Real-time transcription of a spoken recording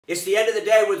It's the end of the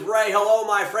day with Ray. Hello,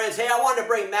 my friends. Hey, I wanted to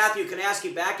bring Matthew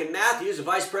Kanaskie back, and Matthew is the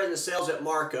Vice President of Sales at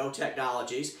Marco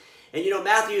Technologies. And you know,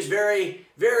 Matthew's very,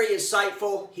 very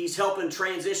insightful. He's helping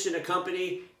transition a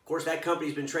company. Of course, that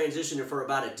company's been transitioning for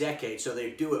about a decade, so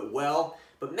they do it well.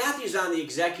 But Matthew's on the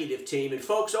executive team. And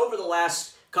folks, over the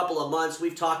last couple of months,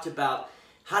 we've talked about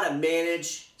how to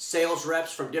manage sales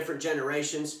reps from different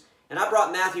generations. And I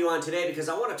brought Matthew on today because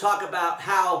I want to talk about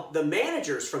how the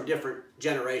managers from different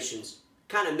generations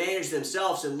kind of manage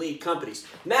themselves and lead companies.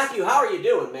 Matthew, how are you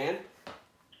doing, man?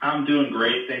 I'm doing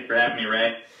great. Thanks for having me,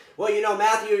 Ray. Well, you know,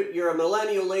 Matthew, you're a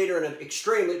millennial leader and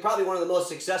probably one of the most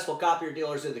successful copier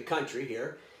dealers in the country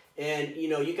here. And, you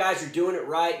know, you guys are doing it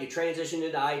right. You transitioned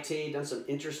into IT, done some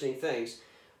interesting things.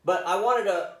 But I wanted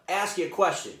to ask you a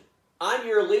question. On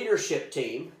your leadership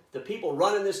team, the people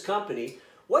running this company,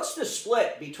 what's the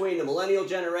split between the millennial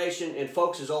generation and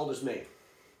folks as old as me?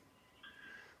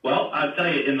 Well, I'll tell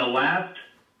you, in the last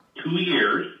 2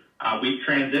 years, we've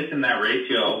transitioned that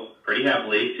ratio pretty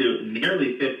heavily to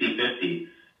nearly 50-50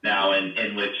 now,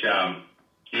 in which,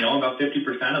 you know, about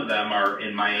 50% of them are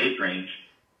in my age range.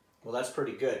 Well, that's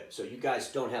pretty good. So you guys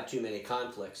don't have too many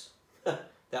conflicts.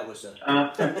 That was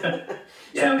a...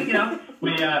 Yeah, you know,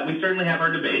 we certainly have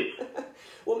our debates.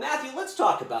 Well, Matthew, let's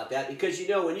talk about that because, you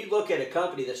know, when you look at a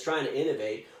company that's trying to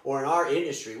innovate, or in our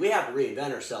industry, we have to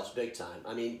reinvent ourselves big time.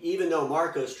 I mean, even though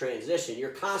Marco's transition, you're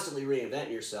constantly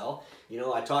reinventing yourself. You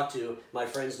know, I talked to my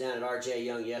friends down at RJ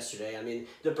Young yesterday. I mean,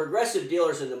 the progressive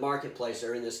dealers in the marketplace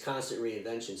are in this constant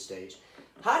reinvention stage.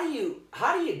 How do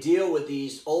you deal with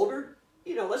these older,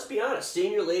 you know, let's be honest,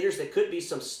 senior leaders that could be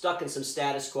stuck in some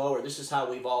status quo, or this is how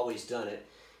we've always done it?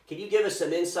 Can you give us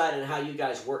some insight on how you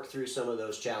guys work through some of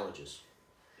those challenges?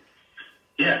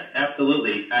 Yeah,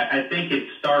 absolutely. I think it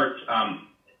starts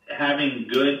having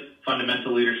good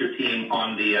fundamental leadership team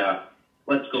on the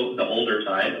let's go the older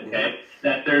side. Okay,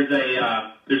 that there's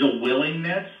a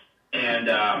willingness and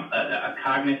a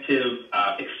cognitive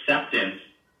acceptance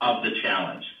of the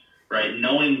challenge, right?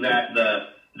 Knowing that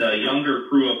the younger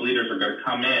crew of leaders are going to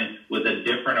come in with a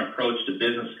different approach to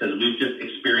business because we've just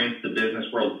experienced the business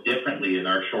world differently in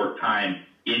our short time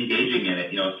engaging in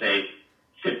it. You know, say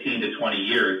 15 to 20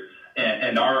 years.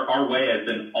 And our way has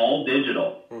been all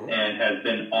digital and has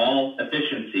been all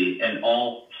efficiency and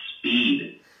all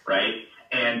speed, right?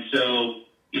 And so,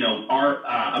 you know, our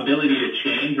ability to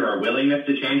change or our willingness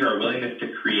to change or our willingness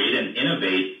to create and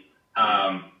innovate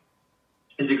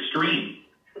is extreme.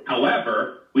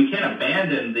 However, we can't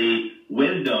abandon the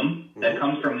wisdom that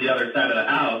comes from the other side of the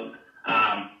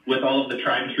house with all of the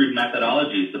tried and true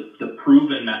methodologies, the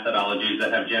proven methodologies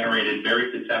that have generated very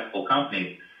successful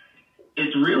companies.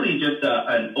 It's really just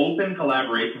an open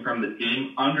collaboration from the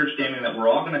team, understanding that we're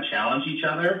all going to challenge each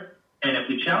other. And if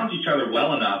we challenge each other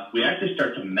well enough, we actually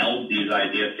start to meld these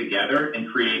ideas together and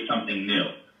create something new.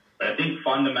 But I think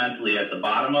fundamentally at the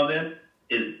bottom of it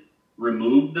is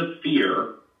remove the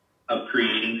fear of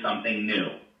creating something new.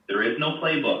 There is no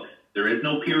playbook. There is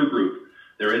no peer group.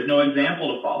 There is no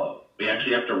example to follow. We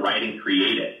actually have to write and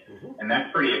create it. And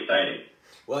that's pretty exciting.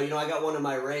 Well, you know, I got one of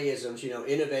my Ray-isms, you know,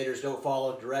 innovators don't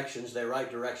follow directions, they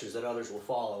write directions that others will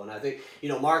follow. And I think, you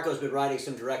know, Marco's been writing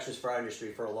some directions for our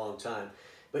industry for a long time.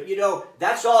 But, you know,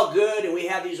 that's all good, and we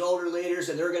have these older leaders,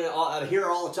 and they're going to hear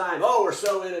all the time, oh, we're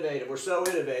so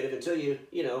innovative, until you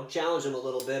know, challenge them a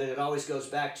little bit, and it always goes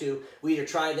back to, we either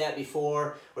tried that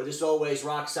before, or this always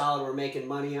rock solid, we're making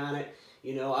money on it.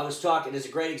 You know, I was talking, as a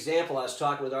great example, I was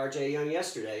talking with RJ Young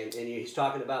yesterday, and he's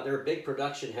talking about their big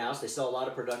production house. They sell a lot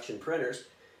of production printers,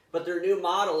 but their new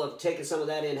model of taking some of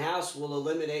that in-house will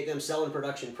eliminate them selling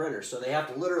production printers. So they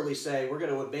have to literally say, we're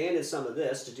going to abandon some of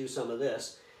this to do some of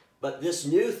this, but this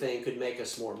new thing could make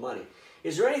us more money.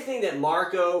 Is there anything that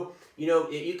Marco, you know,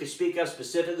 you could speak of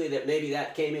specifically that maybe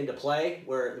that came into play,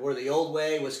 where the old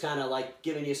way was kind of like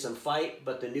giving you some fight,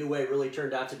 but the new way really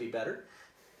turned out to be better?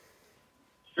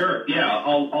 Sure. Yeah,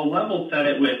 I'll level set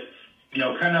it with, you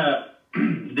know, kind of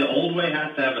the old way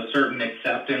has to have a certain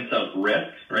acceptance of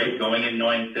risk, right? Going and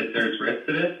knowing that there's risk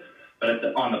to this.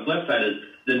 But on the flip side is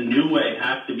the new way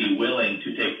has to be willing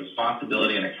to take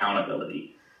responsibility and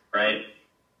accountability, right?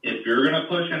 If you're going to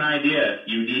push an idea,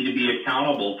 you need to be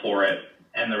accountable for it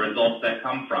and the results that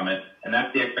come from it. And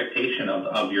that's the expectation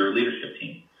of your leadership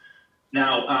team.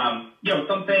 Now, you know,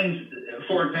 some things,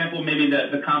 for example, maybe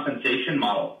the compensation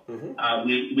model.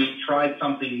 We tried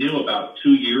something new about 2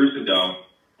 years ago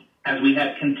as we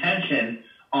had contention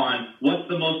on what's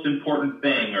the most important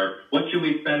thing, or what should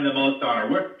we spend the most on, or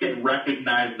what get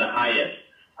recognized the highest.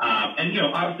 And, you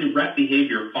know, obviously rep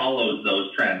behavior follows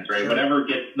those trends, right? Sure. Whatever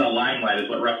gets the limelight is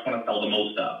what reps want to sell the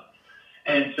most of.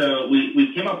 And so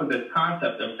we came up with this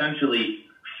concept of essentially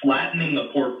flattening the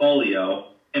portfolio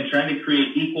and trying to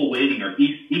create equal weighting or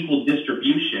equal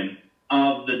distribution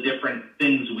of the different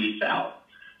things we sell.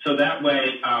 So that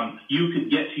way you could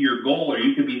get to your goal, or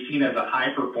you could be seen as a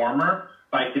high performer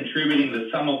by contributing the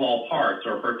sum of all parts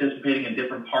or participating in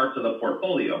different parts of the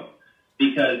portfolio.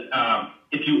 Because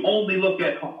if you only look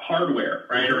at hardware,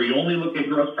 right, or you only look at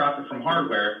gross profit from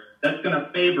hardware, that's going to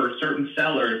favor certain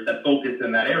sellers that focus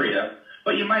in that area.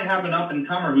 But you might have an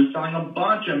up-and-comer who's selling a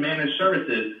bunch of managed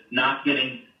services, not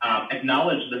getting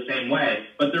acknowledged the same way,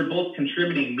 but they're both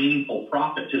contributing meaningful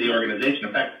profit to the organization.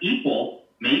 In fact, equal,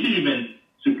 maybe even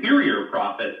superior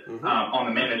profit on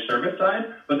the managed service side,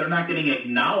 but they're not getting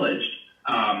acknowledged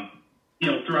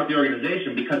throughout the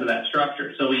organization because of that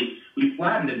structure. So we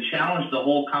flattened and challenged the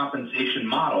whole compensation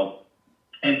model,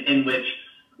 in which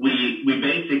we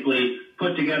basically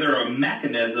put together a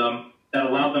mechanism that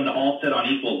allowed them to all sit on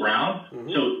equal ground.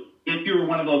 So if you're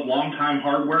one of those long-time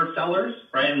hardware sellers,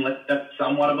 right, and that's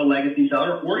somewhat of a legacy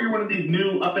seller, or you're one of these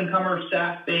new up-and-comer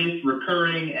SaaS-based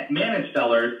recurring managed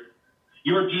sellers,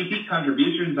 your GP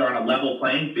contributions are on a level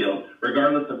playing field,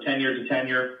 regardless of tenure to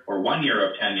tenure or 1 year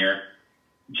of tenure.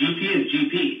 GP is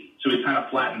GP. So we kind of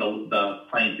flattened the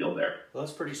playing field there. Well,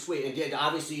 that's pretty sweet. And again,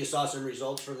 obviously you saw some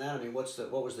results from that. I mean, what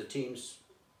was the team's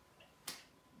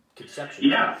conception?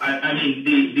 Yeah, I mean,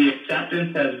 the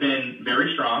acceptance has been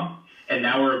very strong. And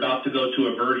now we're about to go to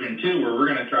a version 2 where we're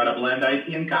going to try to blend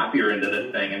IT and copier into this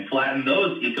thing and flatten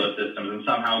those ecosystems and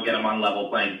somehow get them on level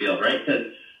playing field, right? Because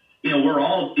we're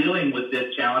all dealing with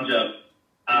this challenge of,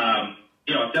 a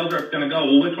sales rep's going to go,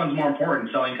 well, which one's more important,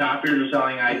 selling copiers or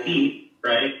selling IT,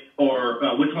 right?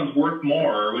 Or which one's worth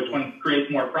more, or which one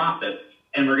creates more profit?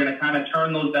 And we're going to kind of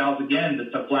turn those dials again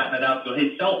to flatten it out. So,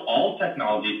 hey, sell all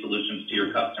technology solutions to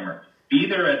your customer. Be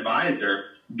their advisor,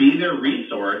 be their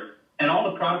resource, and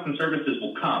all the products and services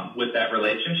will come with that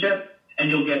relationship, and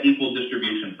you'll get equal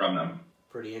distribution from them.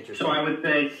 Pretty interesting. So I would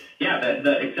say,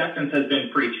 the acceptance has been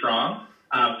pretty strong.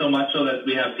 So much so that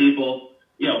we have people,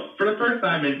 for the first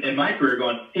time in my career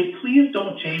going, hey, please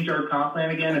don't change our comp plan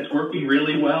again. It's working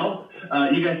really well.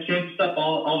 You guys change stuff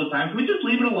all the time. Can we just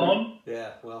leave it alone?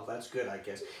 Yeah, well, that's good, I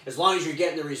guess. As long as you're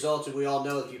getting the results, and we all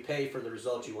know if you pay for the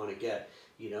results you want to get,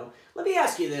 Let me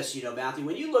ask you this, Matthew,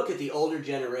 when you look at the older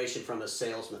generation from a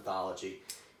sales mythology,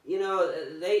 they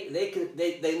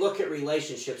look at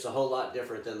relationships a whole lot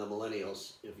different than the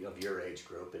millennials of your age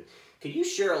group. And could you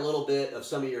share a little bit of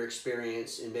some of your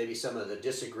experience and maybe some of the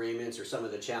disagreements or some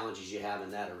of the challenges you have in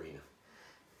that arena?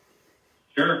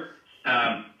 Sure.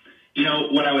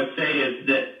 What I would say is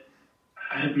that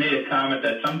I've made a comment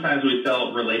that sometimes we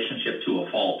sell relationship to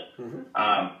a fault,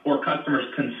 or customers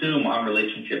consume on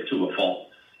relationship to a fault.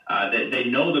 They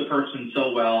know the person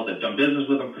so well, they've done business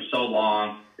with them for so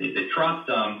long, they trust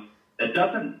them.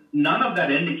 None of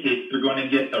that indicates they're going to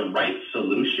get the right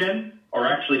solution or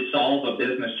actually solve a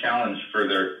business challenge for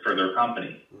their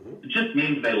company. It just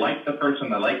means they like the person,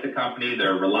 they like the company,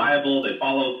 they're reliable, they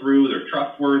follow through, they're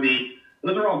trustworthy.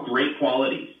 Those are all great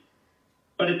qualities.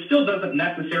 But it still doesn't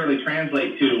necessarily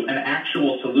translate to an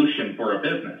actual solution for a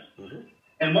business.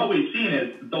 And what we've seen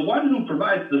is the one who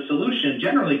provides the solution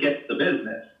generally gets the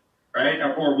business, right?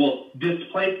 Or will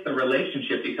displace the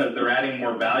relationship because they're adding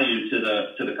more value to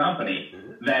the company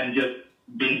than just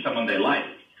being someone they like.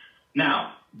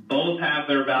 Now, both have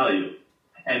their value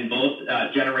and both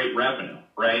generate revenue,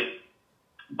 right?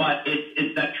 But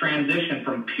it's that transition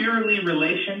from purely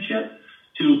relationship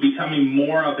to becoming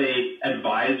more of a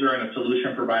advisor and a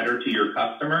solution provider to your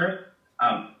customers.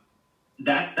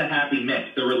 That's the happy mix.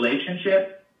 The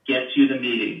relationship gets you the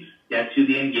meetings, gets you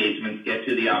the engagements, gets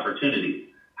you the opportunities.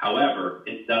 However,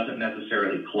 it doesn't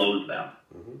necessarily close them.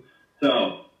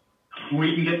 So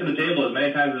we can get to the table as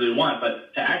many times as we want,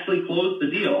 but to actually close the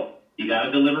deal, you got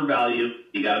to deliver value,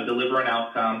 you got to deliver an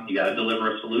outcome, you got to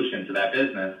deliver a solution to that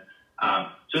business.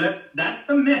 So that's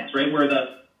the mix, right? Where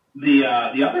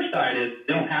the other side is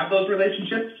they don't have those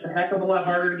relationships. It's a heck of a lot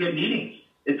harder to get meetings.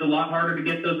 It's a lot harder to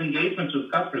get those engagements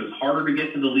with customers. It's harder to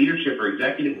get to the leadership or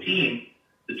executive team,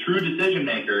 the true decision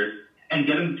makers, and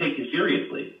get them to take you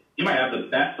seriously. You might have the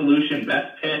best solution,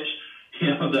 best pitch,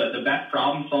 the best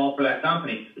problem solved for that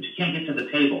company, but you can't get to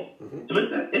the table. So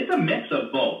it's a mix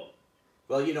of both.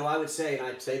 Well, I would say, and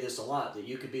I say this a lot, that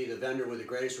you could be the vendor with the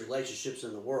greatest relationships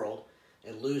in the world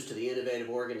and lose to the innovative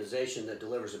organization that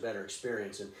delivers a better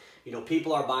experience. And,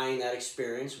 people are buying that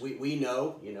experience. We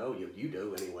know, you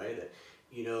do anyway,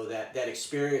 that that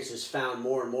experience is found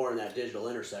more and more in that digital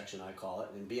intersection, I call it,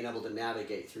 and being able to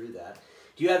navigate through that.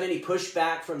 Do you have any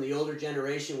pushback from the older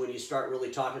generation when you start really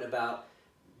talking about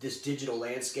this digital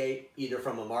landscape, either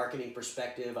from a marketing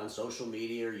perspective on social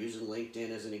media or using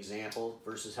LinkedIn as an example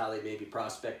versus how they maybe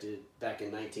prospected back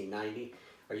in 1990?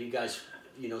 Are you guys,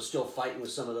 still fighting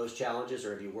with some of those challenges,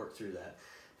 or have you worked through that?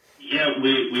 Yeah,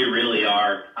 we really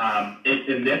are.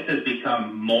 And this has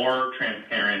become more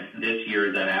transparent this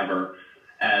year than ever,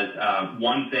 as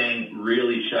one thing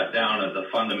really shut down as a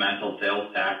fundamental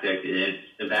sales tactic. It's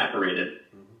evaporated.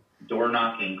 Door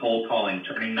knocking, cold calling,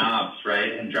 turning knobs,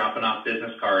 right, and dropping off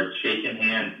business cards, shaking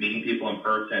hands, meeting people in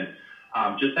person.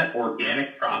 Just that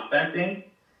organic prospecting,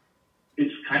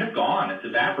 it's kind of gone. It's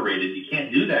evaporated. You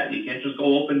can't do that. You can't just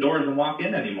go open doors and walk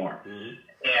in anymore.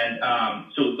 And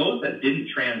so those that didn't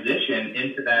transition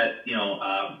into that,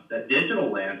 that digital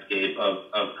landscape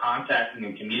of contacting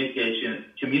and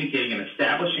communicating and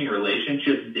establishing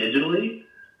relationships digitally,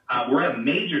 we're at a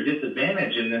major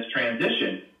disadvantage in this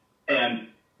transition. And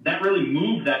that really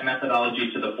moved that methodology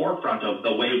to the forefront of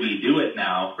the way we do it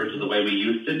now versus the way we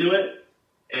used to do it.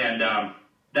 And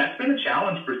that's been a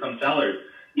challenge for some sellers.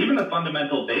 Even the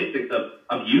fundamental basics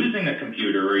of using a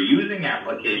computer or using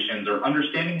applications or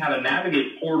understanding how to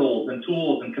navigate portals and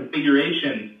tools and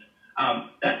configurations,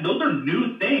 those are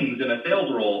new things in a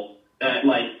sales role that,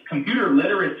 like, computer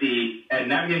literacy and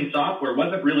navigating software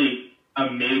wasn't really a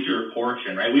major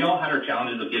portion, right? We all had our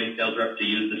challenges of getting sales reps to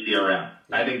use the CRM.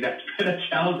 I think that's been a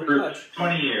challenge for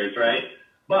 20 years, right?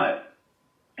 But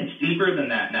it's deeper than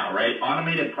that now, right?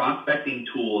 Automated prospecting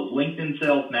tools, LinkedIn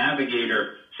Sales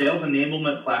Navigator, sales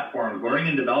enablement platforms, learning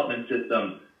and development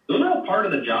systems, those are all part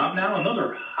of the job now, and those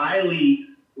are highly,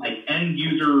 like,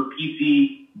 end-user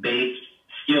PC-based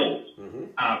skills.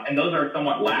 And those are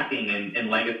somewhat lacking in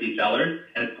legacy sellers,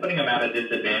 and it's putting them at a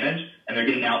disadvantage, and they're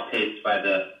getting outpaced by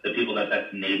the people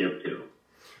that's native to.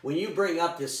 When you bring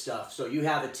up this stuff, so you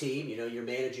have a team, you're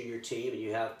managing your team, and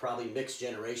you have probably mixed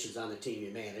generations on the team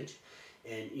you manage,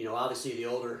 and, obviously the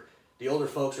older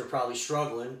folks are probably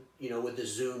struggling, with the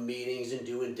Zoom meetings and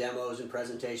doing demos and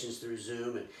presentations through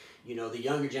Zoom. And, the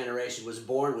younger generation was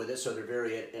born with it, so they're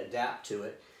very adapt to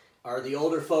it. Are the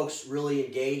older folks really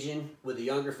engaging with the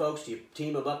younger folks? Do you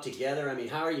team them up together? I mean,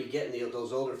 how are you getting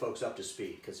those older folks up to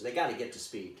speed? Because they got to get to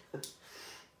speed.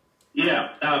 Yeah,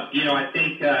 I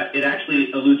think it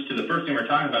actually alludes to the first thing we're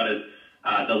talking about is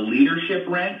the leadership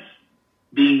ranks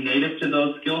being native to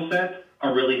those skill sets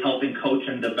are really helping coach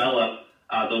and develop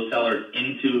those sellers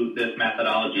into this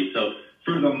methodology. So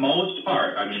for the most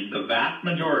part, I mean, the vast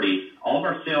majority, all of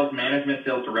our sales management,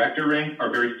 sales director ranks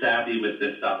are very savvy with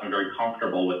this stuff and very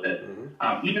comfortable with it.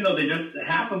 Even though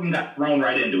half of them got thrown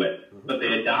right into it, but they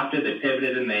adopted, they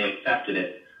pivoted, and they accepted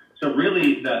it. So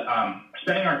really,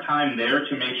 spending our time there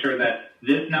to make sure that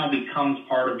this now becomes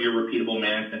part of your repeatable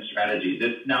management strategy.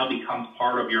 This now becomes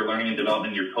part of your learning and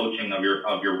development, your coaching of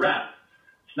your reps.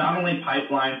 It's not only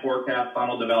pipeline, forecast,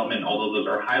 funnel development, although those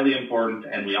are highly important,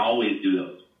 and we always do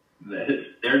those.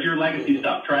 There's your legacy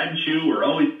stuff. Tried and true, we're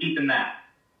always keeping that.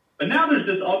 But now there's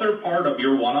this other part of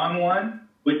your one-on-one,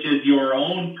 which is your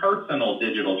own personal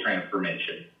digital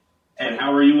transformation. And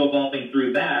how are you evolving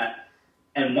through that?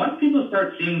 And once people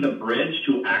start seeing the bridge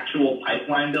to actual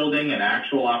pipeline building and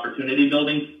actual opportunity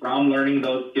building from learning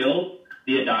those skills,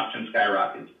 the adoption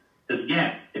skyrockets. Because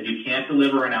again, if you can't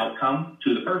deliver an outcome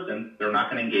to the person, they're not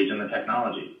going to engage in the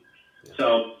technology.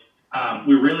 So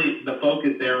the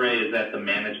focus there, Ray, is at the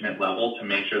management level to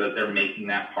make sure that they're making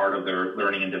that part of their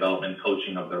learning and development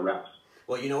coaching of their reps.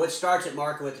 Well, it starts at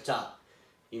Marco at the top.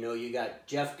 You got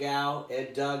Jeff Gow,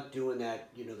 Ed Doug doing that,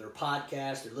 their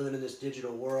podcast. They're living in this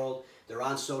digital world. They're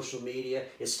on social media.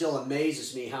 It still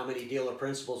amazes me how many dealer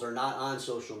principals are not on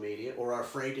social media or are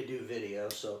afraid to do video.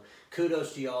 So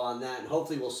kudos to y'all on that. And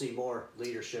hopefully we'll see more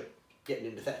leadership getting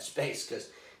into that space because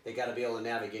they got to be able to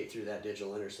navigate through that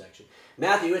digital intersection.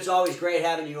 Matthew, it's always great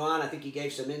having you on. I think you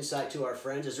gave some insight to our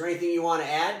friends. Is there anything you want to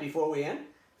add before we end?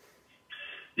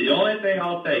 The only thing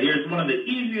I'll say, here's one of the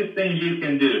easiest things you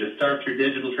can do to start your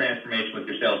digital transformation with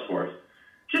your sales force.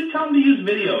 Just tell them to use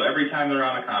video every time they're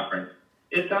on a conference.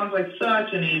 It sounds like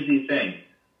such an easy thing,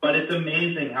 but it's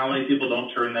amazing how many people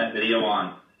don't turn that video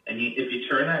on. And if you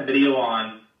turn that video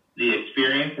on, the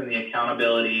experience and the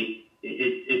accountability,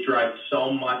 it drives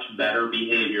so much better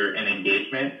behavior and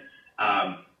engagement.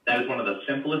 That is one of the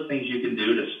simplest things you can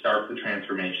do to start the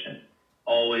transformation.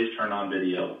 Always turn on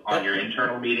video on your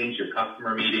internal meetings, your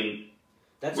customer meetings.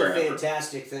 That's wherever. A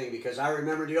fantastic thing because I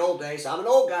remember the old days. I'm an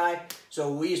old guy,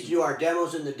 so we used to do our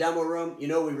demos in the demo room. We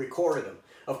recorded them.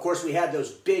 Of course, we had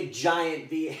those big,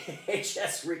 giant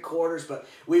VHS recorders, but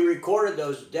we recorded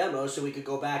those demos so we could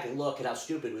go back and look at how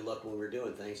stupid we looked when we were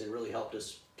doing things, and really helped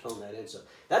us tone that in. So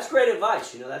that's great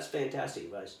advice. That's fantastic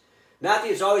advice.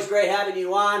 Matthew, it's always great having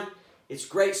you on. It's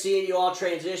great seeing you all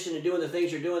transition and doing the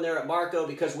things you're doing there at Marco,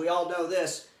 because we all know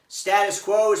this: status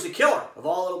quo is the killer of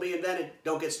all that'll be invented.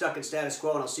 Don't get stuck in status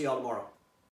quo, and I'll see you all tomorrow.